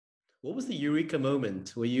What was the eureka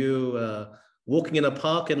moment? Were you walking in a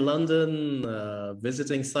park in London,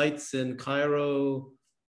 visiting sites in Cairo?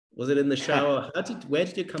 Was it in the shower? Where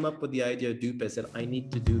did you come up with the idea of Dopay? Said, I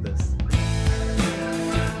need to do this.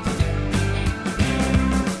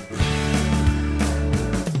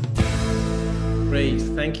 Great.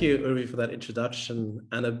 Thank you, Urvi, for that introduction.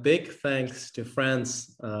 And a big thanks to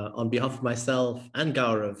Frans on behalf of myself and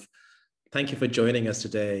Gaurav. Thank you for joining us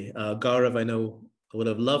today. Gaurav, I know I would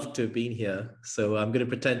have loved to have been here. So I'm going to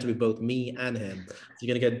pretend to be both me and him. So you're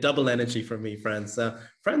going to get double energy from me, Frans.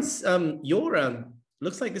 Frans,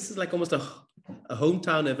 looks like this is like almost a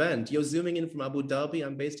hometown event. You're zooming in from Abu Dhabi.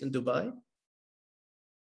 I'm based in Dubai.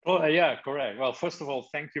 Oh, yeah, correct. Well, first of all,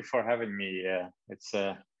 thank you for having me. It's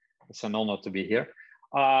an honor to be here.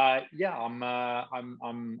 Yeah,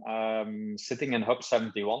 I'm sitting in Hub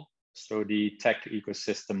 71, so the tech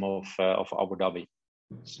ecosystem of Abu Dhabi.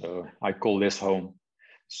 So I call this home.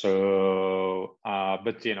 So,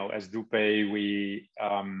 but you know, as Dopay,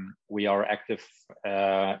 we are active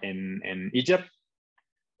in Egypt.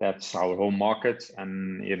 That's our home market,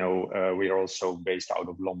 and you know, we are also based out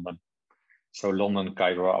of London. So London,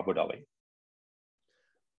 Cairo, Abu Dhabi.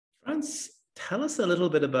 Frans, tell us a little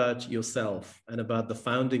bit about yourself and about the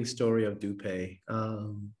founding story of Dopay.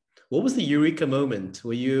 What was the eureka moment?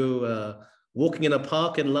 Were you walking in a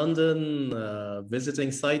park in London,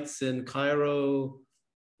 visiting sites in Cairo?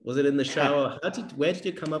 Was it in the shower? Where did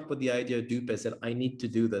you come up with the idea of Dopay? Said, I need to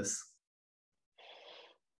do this.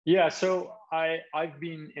 Yeah, so I've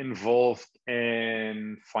been involved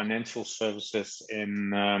in financial services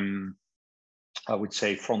in I would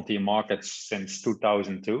say frontier markets since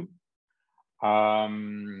 2002.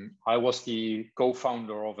 I was the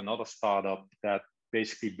co-founder of another startup that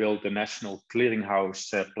basically built a national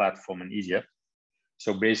clearinghouse platform in Egypt.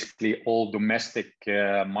 So basically all domestic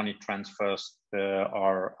money transfers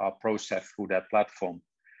are processed through that platform.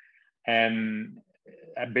 And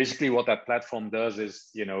basically what that platform does is,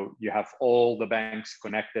 you know, you have all the banks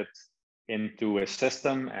connected into a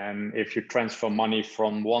system. And if you transfer money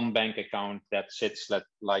from one bank account that sits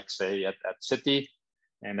like say at Citi,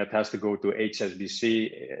 and that has to go to HSBC,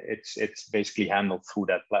 it's basically handled through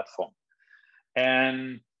that platform.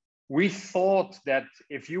 And we thought that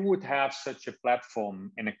if you would have such a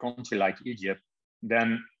platform in a country like Egypt,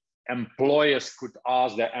 then employers could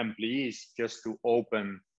ask their employees just to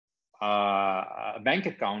open a bank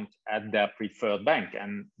account at their preferred bank.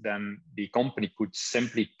 And then the company could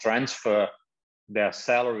simply transfer their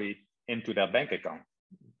salary into their bank account,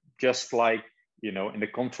 just like, you know, in the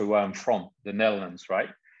country where I'm from, the Netherlands, right?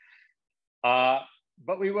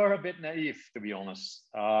 But we were a bit naive, to be honest.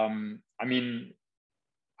 I mean,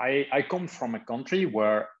 I come from a country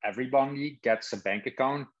where everybody gets a bank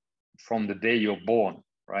account from the day you're born,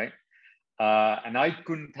 right? And I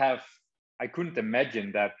couldn't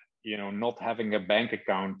imagine that, you know, not having a bank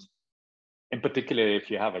account, in particular if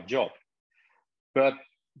you have a job. But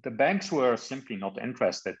the banks were simply not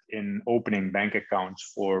interested in opening bank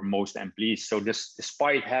accounts for most employees. So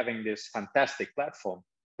despite having this fantastic platform,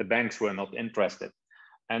 the banks were not interested.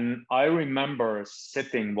 And I remember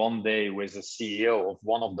sitting one day with a CEO of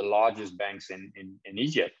one of the largest banks in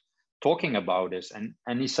Egypt, talking about this.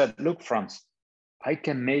 And he said, look, Frans, I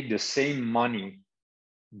can make the same money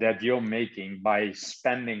that you're making by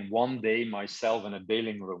spending one day myself in a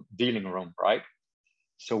dealing room, right?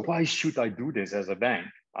 So why should I do this as a bank?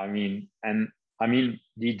 I mean,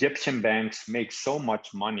 the Egyptian banks make so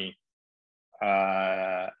much money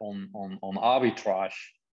on arbitrage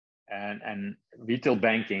and retail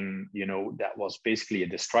banking, you know, that was basically a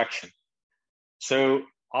distraction. So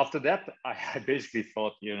after that, I basically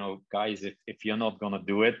thought, you know, guys, if you're not gonna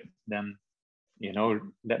do it, then, you know,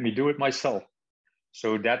 let me do it myself.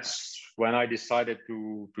 So that's when I decided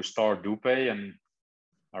to start Dopay, and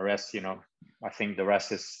the rest, you know, I think the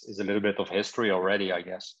rest is a little bit of history already, I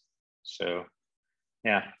guess. So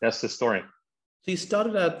yeah, that's the story. So you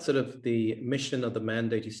started out, sort of the mission of the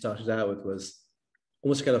mandate you started out with was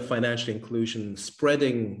almost kind of financial inclusion,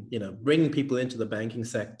 spreading, you know, bringing people into the banking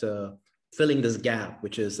sector, filling this gap,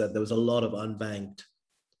 which is that there was a lot of unbanked,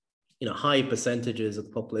 you know, high percentages of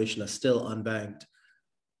the population are still unbanked.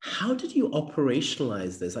 How did you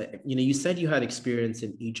operationalize this? You know, you said you had experience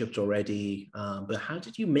in Egypt already, but how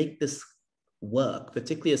did you make this work,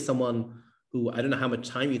 particularly as someone who, I don't know how much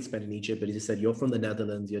time you'd spent in Egypt, but as you said, you're from the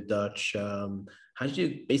Netherlands, you're Dutch. How did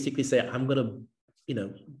you basically say, I'm going to, you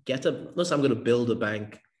know, I'm going to build a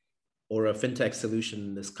bank or a fintech solution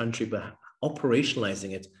in this country, but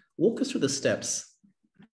operationalizing it? Walk us through the steps.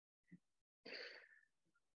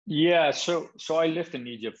 Yeah, so I lived in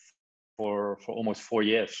Egypt for almost 4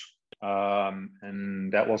 years.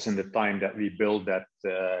 And that was in the time that we built that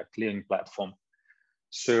clearing platform.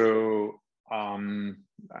 So, and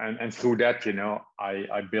through that, you know,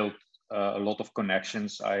 I built a lot of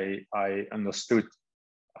connections. I understood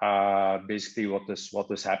basically what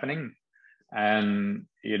is happening. And,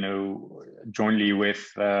 you know, jointly with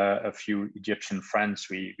a few Egyptian friends,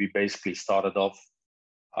 we basically started off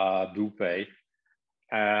Dopay.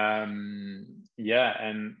 Yeah,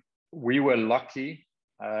 and we were lucky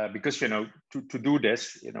because, you know, to do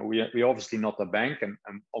this, you know, we're obviously not a bank, and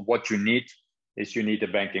what you need is you need a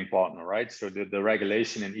banking partner, right? So the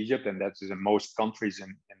regulation in Egypt, and that's in most countries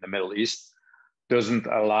in the Middle East, doesn't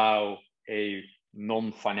allow a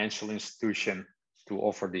non-financial institution to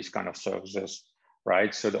offer these kind of services,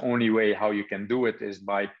 right? So the only way how you can do it is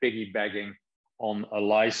by piggybacking on a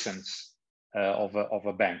license of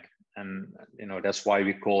a bank. And, you know, that's why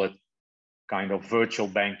we call it kind of virtual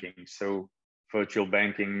banking. So virtual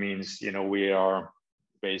banking means, you know, we are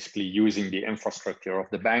basically using the infrastructure of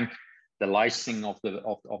the bank, the licensing of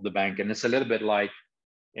the bank. And it's a little bit like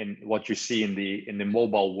in what you see in the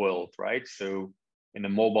mobile world, right? So in the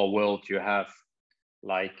mobile world, you have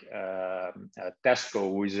like Tesco,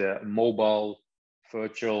 who is a mobile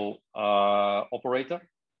virtual operator,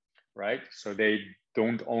 right? So they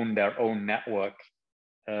don't own their own network.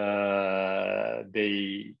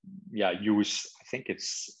 They use, I think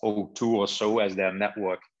it's O2 or so as their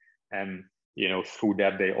network, and, you know, through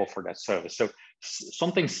that they offer that service. So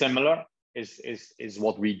something similar is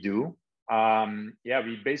what we do.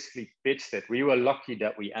 We basically pitched it. We were lucky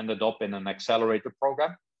that we ended up in an accelerator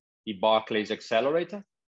program, the Barclays Accelerator.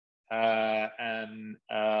 And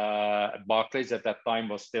Barclays at that time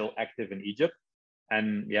was still active in Egypt.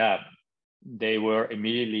 And yeah, they were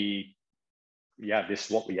immediately, this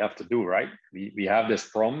is what we have to do, right? We have this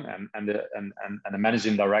problem, and the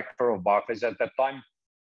managing director of Barclays at that time,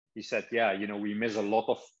 he said, yeah, you know, we miss a lot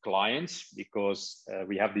of clients because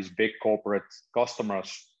we have these big corporate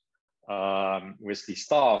customers with the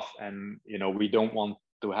staff, and, you know, we don't want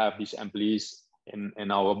to have these employees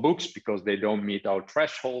in our books because they don't meet our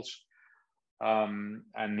thresholds.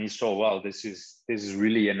 And he saw, well, this is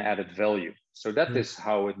really an added value. So that is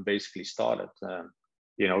how it basically started.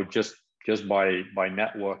 You know, just by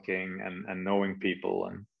networking and knowing people,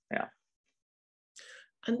 and yeah.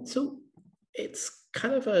 And so it's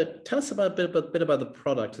kind of tell us about a bit about the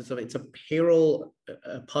product. It's a payroll,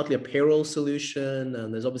 partly a payroll solution,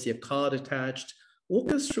 and there's obviously a card attached.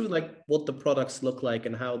 Walk us through like what the products look like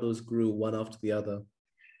and how those grew one after the other.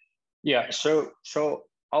 Yeah, so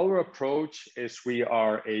our approach is we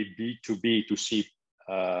are a B2B2C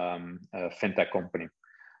fintech company.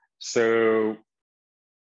 So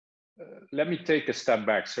let me take a step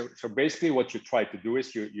back. So basically what you try to do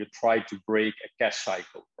is you try to break a cash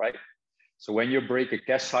cycle, right? So when you break a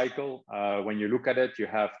cash cycle, when you look at it, you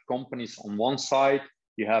have companies on one side,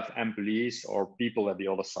 you have employees or people at the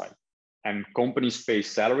other side. And companies pay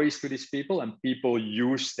salaries to these people, and people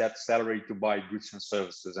use that salary to buy goods and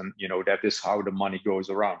services. And, you know, that is how the money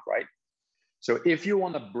goes around, right? So if you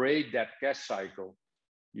want to break that cash cycle,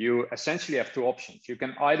 you essentially have two options. You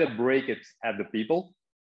can either break it at the people,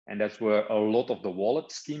 and that's where a lot of the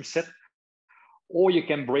wallet schemes sit, or you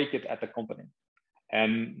can break it at the company.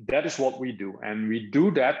 And that is what we do. And we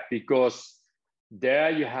do that because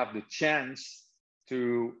there you have the chance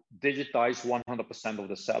to digitize 100% of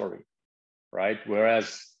the salary, right?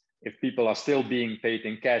 Whereas if people are still being paid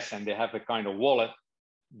in cash and they have a kind of wallet,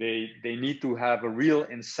 they need to have a real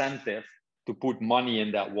incentive to put money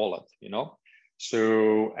in that wallet, you know?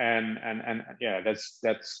 So, and yeah,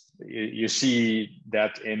 that's you see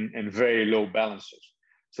that in very low balances.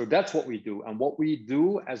 So that's what we do. And what we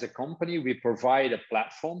do as a company, we provide a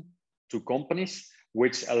platform to companies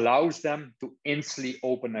which allows them to instantly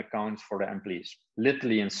open accounts for the employees,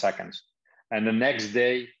 literally in seconds. And the next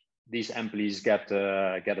day, these employees get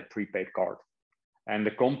a prepaid card. And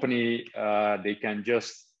the company, they can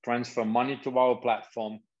just transfer money to our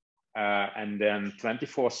platform, and then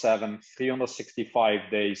 24/7, 365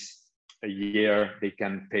 days a year, they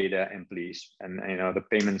can pay their employees, and, you know, the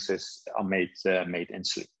payments are made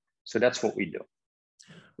instantly. So that's what we do.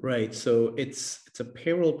 Right. So it's a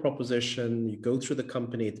payroll proposition. You go through the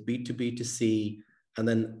company. It's B2B2C, and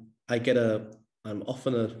then I'm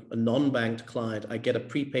often a non-banked client. I get a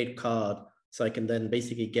prepaid card, so I can then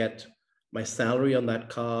basically get my salary on that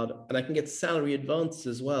card, and I can get salary advances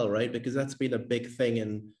as well, right? Because that's been a big thing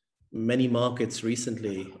in many markets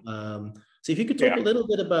recently. So if you could talk a little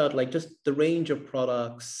bit about like just the range of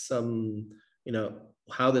products, you know,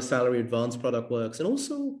 how the salary advance product works, and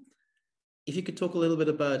also if you could talk a little bit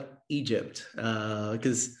about Egypt,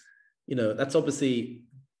 because, you know, that's obviously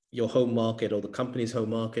your home market or the company's home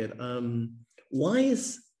market. Why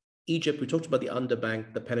is Egypt, we talked about the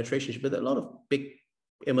underbanked, the penetration, but there are a lot of big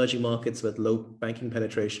emerging markets with low banking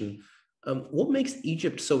penetration. What makes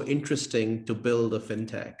Egypt so interesting to build a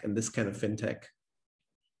fintech and this kind of fintech?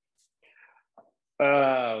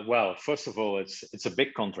 Well, first of all, it's a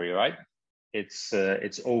big country, right? It's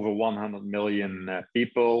over 100 million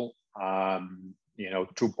people.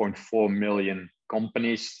 2.4 million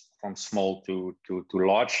companies from small to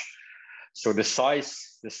large. So the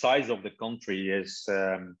size of the country is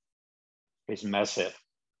massive.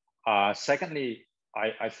 Secondly,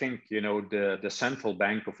 I think the central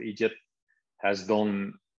bank of Egypt has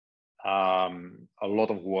done a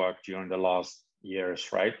lot of work during the last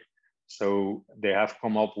years, right? So they have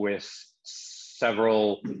come up with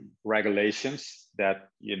several regulations that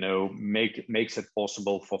makes it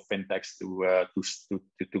possible for fintechs to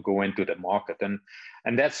go into the market, and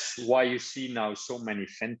that's why you see now so many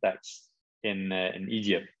fintechs in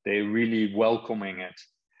Egypt. They're really welcoming it.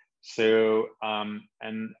 So and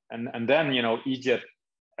then Egypt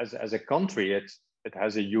as a country, it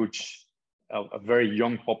has a very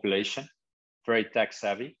young population, very tech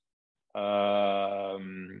savvy.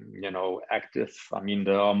 Active. I mean,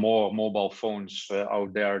 there are more mobile phones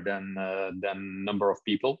out there than number of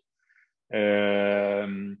people,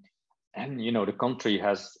 and the country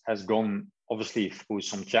has gone obviously through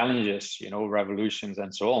some challenges, revolutions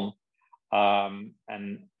and so on,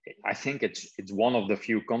 and I think it's one of the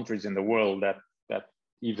few countries in the world that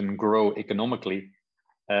even grow economically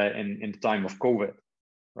in the time of COVID,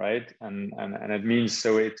 right? And it means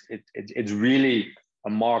so it's really a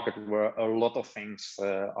market where a lot of things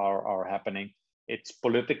are happening. It's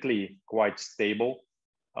politically quite stable.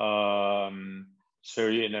 So,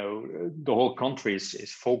 the whole country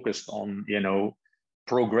is focused on,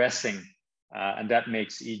 progressing, and that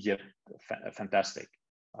makes Egypt fantastic.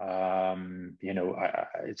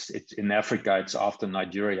 It's in Africa, it's after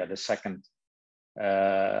Nigeria, the second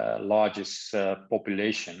largest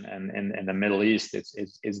population, and in the Middle East,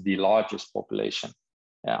 it's the largest population.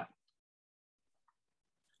 Yeah.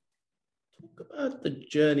 Talk about the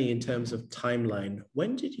journey in terms of timeline.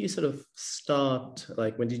 When did you sort of start?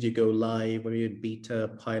 Like, when did you go live? When were you in beta,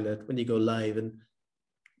 pilot? When did you go live? And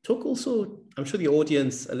talk also, I'm sure the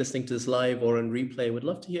audience are listening to this live or on replay would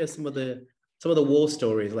love to hear some of the war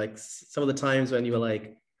stories, like some of the times when you were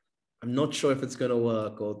like, I'm not sure if it's going to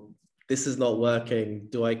work, or this is not working.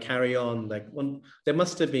 Do I carry on? Like, there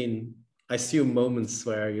must have been, I assume, moments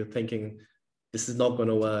where you're thinking, this is not going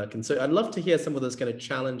to work. And so I'd love to hear some of those kind of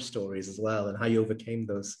challenge stories as well and how you overcame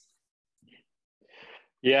those.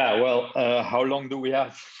 Yeah, well, how long do we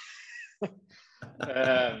have?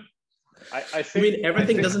 I think, I mean,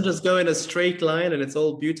 everything doesn't just go in a straight line and it's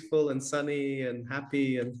all beautiful and sunny and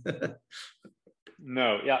happy. And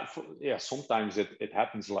no, yeah, sometimes it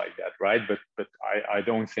happens like that, right? But I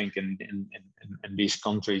don't think in these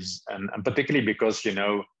countries, and particularly because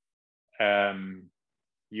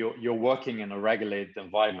you're working in a regulated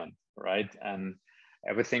environment, right? And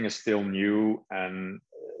everything is still new, and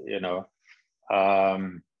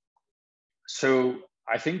so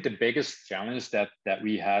I think the biggest challenge that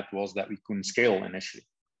we had was that we couldn't scale initially.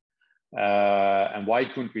 And why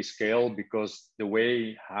couldn't we scale? Because the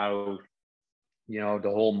way how the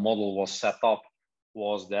whole model was set up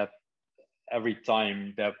was that every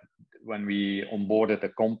time that when we onboarded a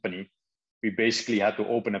company, we basically had to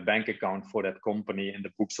open a bank account for that company in the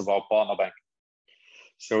books of our partner bank.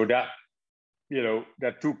 So that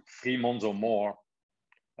that took 3 months or more,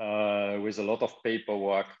 with a lot of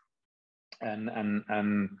paperwork, and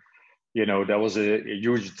there was a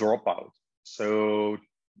huge dropout. So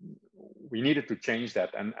we needed to change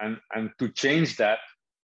that, and to change that,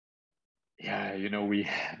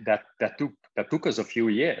 that took us a few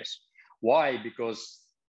years. Why? Because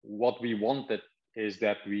what we wanted is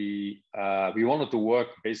that we wanted to work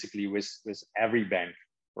basically with every bank,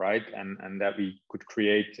 right? And that we could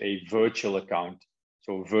create a virtual account,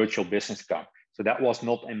 so a virtual business account. So that was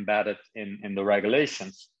not embedded in the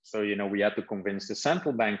regulations. So we had to convince the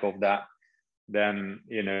central bank of that. Then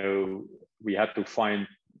we had to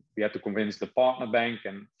convince the partner bank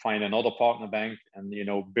and find another partner bank, and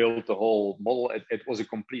build the whole model. It was a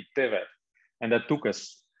complete pivot, and that took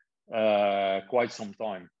us quite some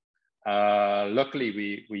time.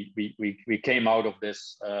 Luckily, we came out of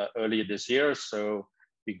this earlier this year, so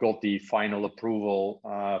we got the final approval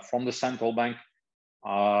from the central bank.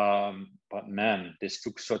 But man, this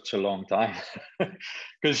took such a long time,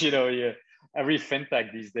 because every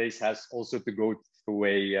fintech these days has also to go through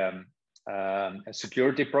a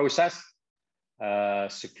security process,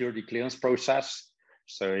 security clearance process.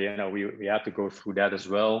 So, we had to go through that as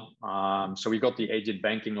well. So we got the agent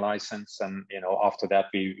banking license, and, after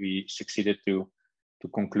that, we succeeded to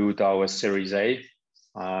conclude our Series A.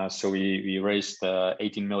 So we raised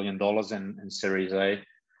 $18 million in Series A.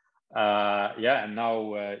 And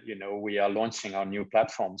now, we are launching our new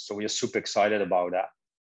platform. So we are super excited about that.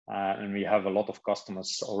 And we have a lot of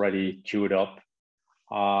customers already queued up.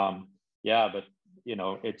 But,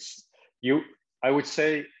 I would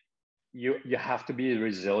say you have to be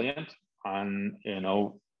resilient, and,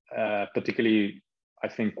 particularly, I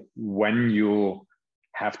think when you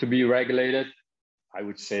have to be regulated, I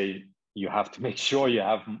would say you have to make sure you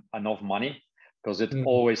have enough money, because it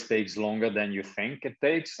always takes longer than you think it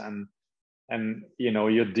takes. And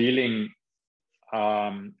you're dealing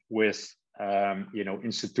with,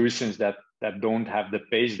 institutions that don't have the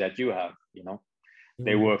pace that you have,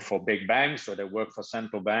 They work for big banks, or they work for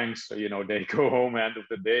central banks. So, they go home at the end of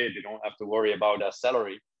the day, they don't have to worry about their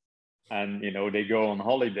salary. And, they go on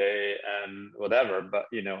holiday and whatever. But,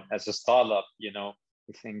 as a startup, you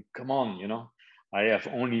think, come on, I have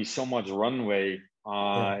only so much runway,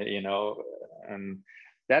 and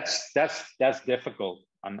that's difficult.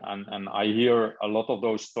 And I hear a lot of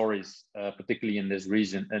those stories, particularly in this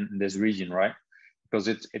region, right? Because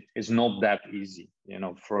it's not that easy,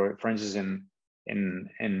 for instance,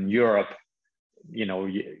 in Europe,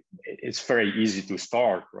 it's very easy to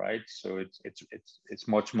start, right? So it's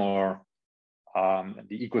much more,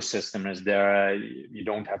 the ecosystem is there. You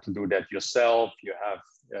don't have to do that yourself. You have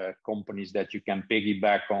companies that you can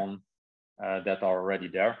piggyback on, that are already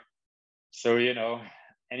there. So,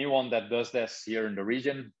 anyone that does this here in the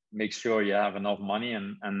region, make sure you have enough money,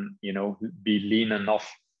 and be lean enough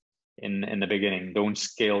in the beginning. Don't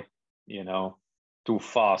scale, too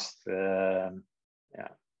fast.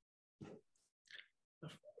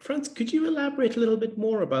 Frans, could you elaborate a little bit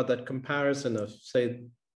more about that comparison of, say,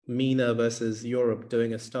 MENA versus Europe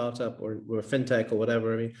doing a startup or a fintech or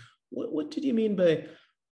whatever? I mean, what did you mean by,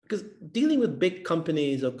 because dealing with big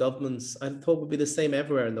companies or governments, I thought would be the same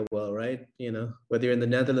everywhere in the world, right? Whether you're in the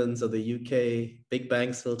Netherlands or the UK, big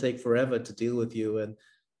banks will take forever to deal with you. And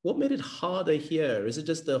what made it harder here? Is it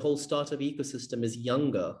just the whole startup ecosystem is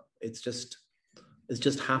younger? It's just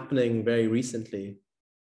happening very recently.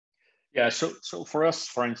 Yeah. So for us,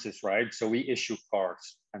 for instance, right? So we issue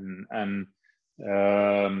cards, and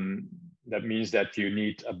that means that you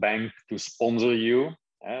need a bank to sponsor you.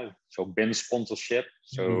 So BIN sponsorship.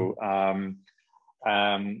 So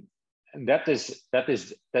and that is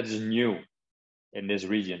new in this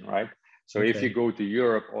region, right? So if you go to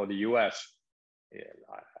Europe or the US,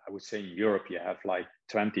 I would say in Europe you have like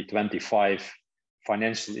 20-25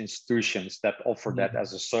 financial institutions that offer that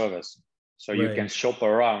as a service. So you can shop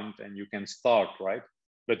around and you can start, right?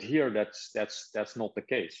 But here that's not the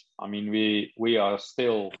case. I mean, we are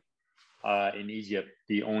still in Egypt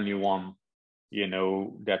the only one,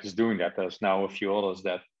 that is doing that. There's now a few others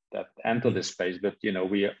that enter this space, but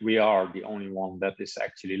we are the only one that is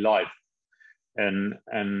actually live. And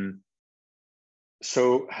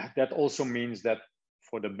so that also means that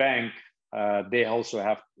for the bank, they also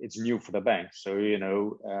have, it's new for the bank. So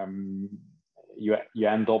you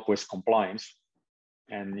end up with compliance,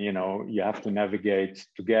 and you have to navigate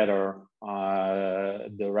together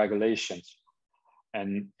the regulations,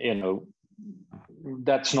 and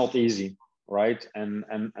that's not easy, right?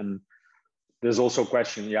 And there's also a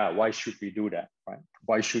question, why should we do that, right?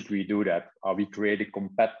 Why should we do that? Are we creating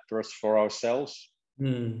competitors for ourselves?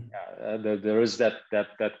 There is that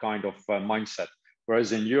kind of mindset.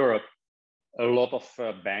 Whereas in Europe, a lot of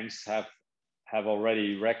banks have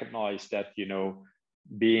already recognized that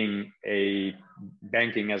being a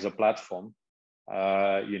banking as a platform,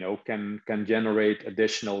 can generate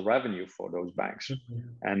additional revenue for those banks.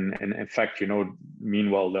 And in fact,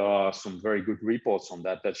 meanwhile, there are some very good reports on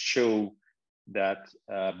that show that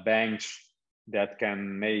banks that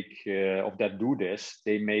can make or that do this,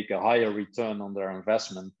 they make a higher return on their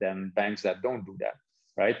investment than banks that don't do that,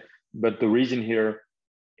 right? But the region here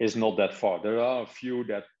is not that far. There are a few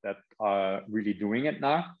that are really doing it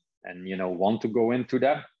now, and want to go into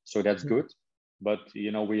that, so that's good. But we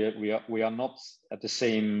are not at the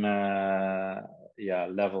same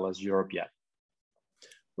level as Europe yet.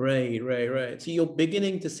 Right. So you're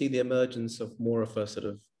beginning to see the emergence of more of a sort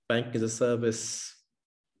of bank as a service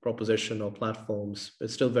proposition or platforms, but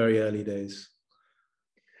still very early days.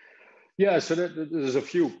 Yeah, so there's a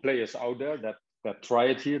few players out there that try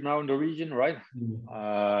it here now in the region, right?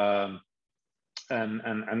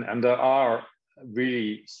 And there are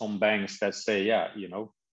really some banks that say,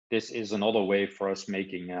 this is another way for us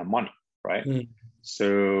making money, right? So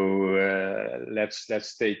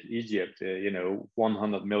let's take Egypt.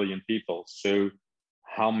 100 million people. So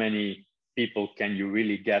how many people can you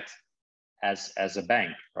really get as a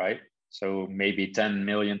bank, right? So maybe 10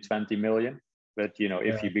 million, 20 million. But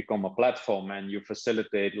if you become a platform and you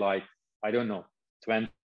facilitate, like, I don't know, 20,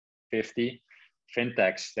 50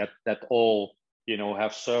 fintechs that all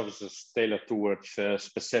have services tailored towards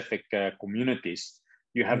specific communities,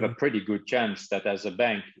 you have a pretty good chance that as a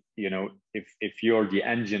bank, if you're the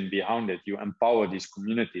engine behind it, you empower these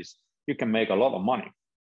communities, you can make a lot of money.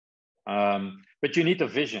 But you need a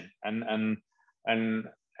vision, and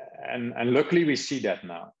luckily we see that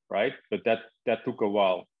now, right? But that took a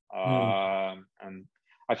while. And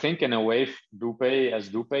I think in a way,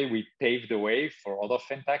 Dopay, we paved the way for other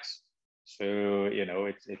fintechs. So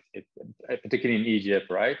it's particularly in Egypt,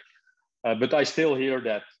 right? But I still hear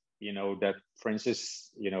that that, for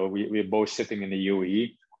instance, we're both sitting in the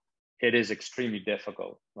UAE. It is extremely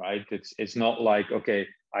difficult, right? It's not like, okay,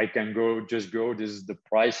 I can just go. This is the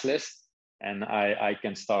price list, and I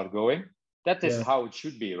can start going. That is how it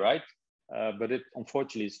should be, right? But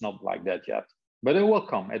unfortunately, it's not like that yet. But it will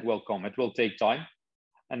come. It will come. It will take time.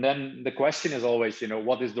 And then the question is always,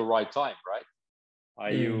 what is the right time, right?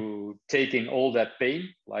 Are you taking all that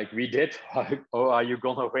pain like we did, or are you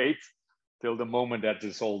gonna wait till the moment that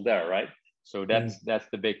it's all there, right? So that's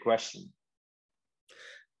the big question.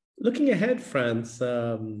 Looking ahead, Frans,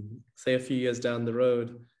 say a few years down the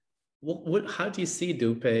road, how do you see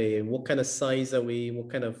Dopay? What kind of size are we? What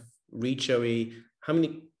kind of reach are we? How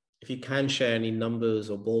many, if you can share any numbers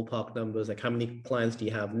or ballpark numbers, like how many clients do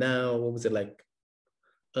you have now? What was it like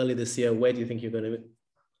early this year? Where do you think you're going to?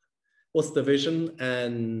 What's the vision?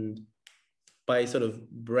 And by sort of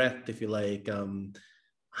breadth, if you like,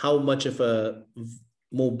 how much of a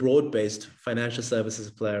more broad-based financial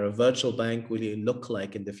services player, a virtual bank, will you look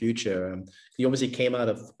like in the future? You obviously came out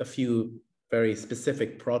of a few very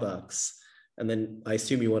specific products, and then I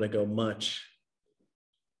assume you want to go much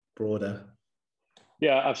broader.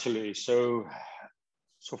 Yeah, absolutely. So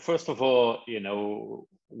first of all,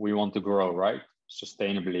 we want to grow, right?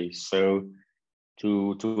 Sustainably. So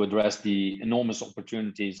to address the enormous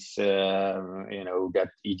opportunities, that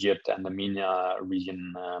Egypt and the MENA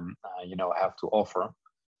region, have to offer.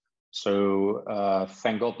 So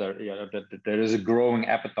thank God there is a growing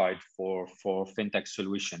appetite for fintech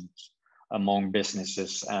solutions among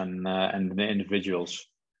businesses and individuals.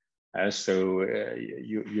 So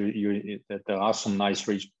there are some nice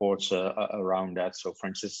reports around that. So, for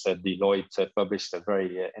instance, Deloitte published a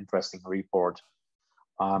very interesting report.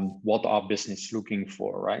 What are business looking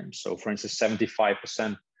for, right? So, for instance,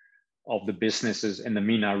 75% of the businesses in the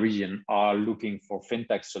MENA region are looking for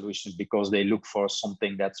fintech solutions because they look for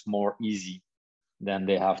something that's more easy than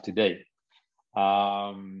they have today.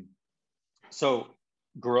 So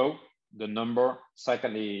grow the number.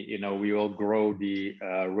 Secondly, we will grow the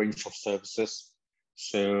range of services.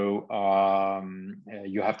 So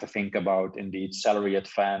you have to think about indeed salary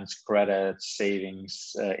advance, credit,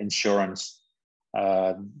 savings, insurance.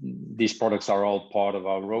 These products are all part of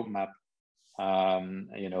our roadmap.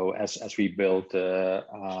 As we build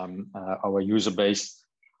our user base,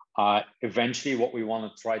 eventually what we want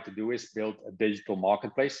to try to do is build a digital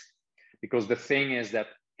marketplace, because the thing is that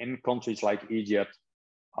in countries like Egypt,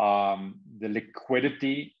 the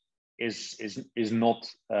liquidity is not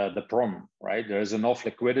the problem, right? There is enough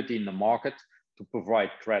liquidity in the market to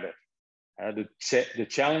provide credit. The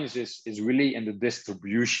challenge is really in the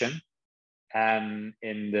distribution and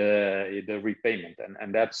in the repayment,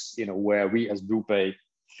 and that's where we as Dopay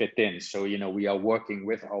fit in. So we are working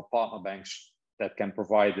with our partner banks that can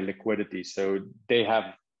provide the liquidity. So they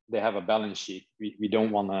have a balance sheet. We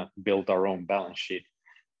don't want to build our own balance sheet,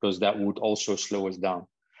 because that would also slow us down.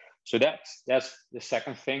 So that's the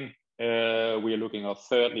second thing we are looking at.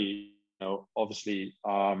 Thirdly, obviously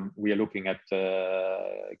we are looking at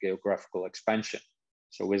geographical expansion.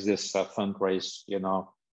 So with this fundraise,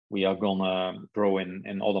 we are gonna grow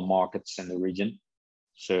in other markets in the region.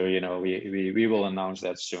 So we will announce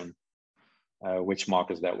that soon, which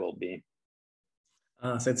markets that will be.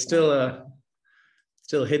 So it's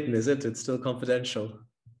still hidden, is it? It's still confidential.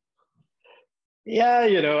 Yeah,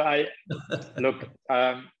 I look.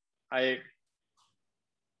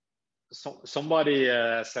 Somebody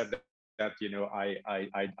said that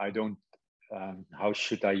I don't. How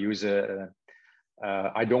should I use it?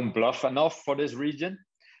 I don't bluff enough for this region,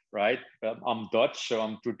 right? I'm Dutch, so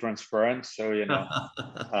I'm too transparent. So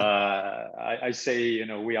I say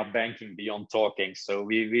we are banking beyond talking. So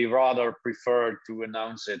we rather prefer to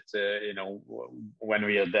announce it, when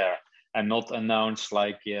we are there, and not announce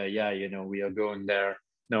like we are going there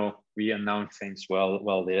no, we announce things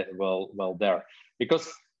well there,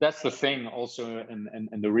 because that's the thing also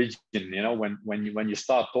in the region, you know, when you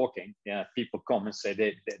start talking, yeah, people come and say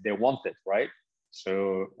they want it, right?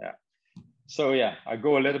 So yeah, I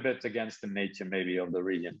go a little bit against the nature maybe of the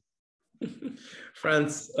region.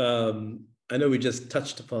 Frans, I know we just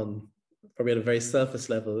touched upon, probably at a very surface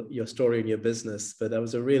level, your story and your business, but that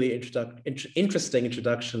was a really interesting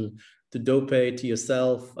introduction to Dopay, to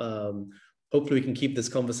yourself. Hopefully we can keep this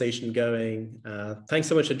conversation going. Thanks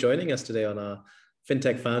so much for joining us today on our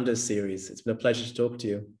Fintech Founders series. It's been a pleasure to talk to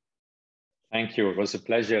you. Thank you. It was a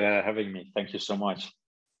pleasure having me. Thank you so much.